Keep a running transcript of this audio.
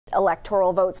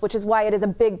electoral votes, which is why it is a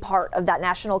big part of that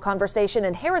national conversation.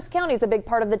 And Harris County is a big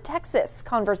part of the Texas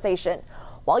conversation.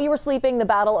 While you were sleeping, the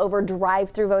battle over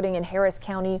drive-through voting in Harris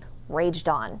County raged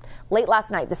on. Late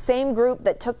last night, the same group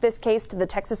that took this case to the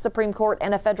Texas Supreme Court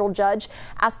and a federal judge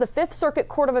asked the Fifth Circuit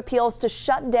Court of Appeals to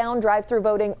shut down drive-through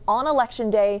voting on Election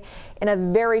Day. In a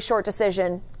very short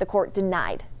decision, the court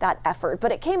denied that effort.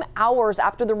 But it came hours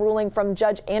after the ruling from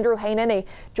Judge Andrew Hanen, a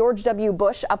George W.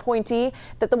 Bush appointee,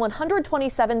 that the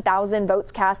 127,000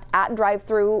 votes cast at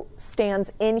drive-through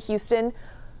stands in Houston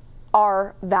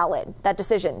are valid. That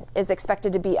decision is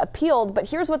expected to be appealed, but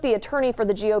here's what the attorney for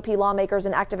the GOP lawmakers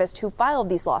and activists who filed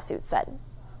these lawsuits said.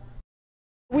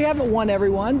 We haven't won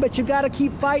everyone, but you got to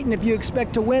keep fighting if you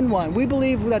expect to win one. We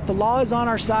believe that the law is on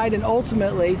our side, and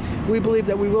ultimately, we believe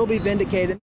that we will be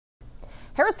vindicated.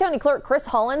 Harris County Clerk Chris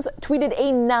Hollins tweeted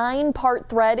a 9-part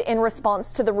thread in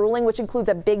response to the ruling, which includes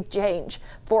a big change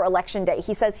for Election Day.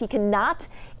 He says he cannot,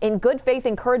 in good faith,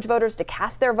 encourage voters to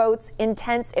cast their votes in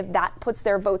tents if that puts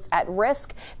their votes at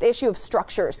risk. The issue of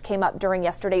structures came up during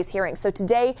yesterday's hearing. So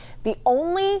today, the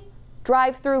only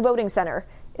drive-through voting center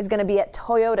is going to be at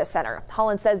Toyota Center.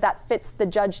 Hollins says that fits the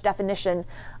judge definition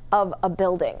of a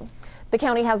building. The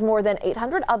county has more than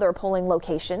 800 other polling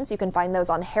locations. You can find those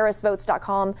on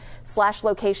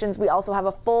harrisvotes.com/locations. We also have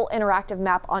a full interactive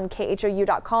map on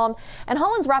khou.com. And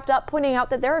Hollins wrapped up pointing out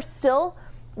that there are still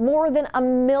more than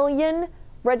 1 million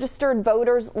registered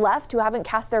voters left who haven't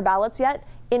cast their ballots yet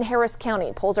in Harris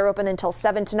County. Polls are open until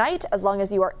 7 tonight. As long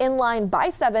as you are in line by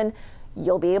 7,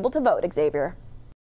 you'll be able to vote, Xavier.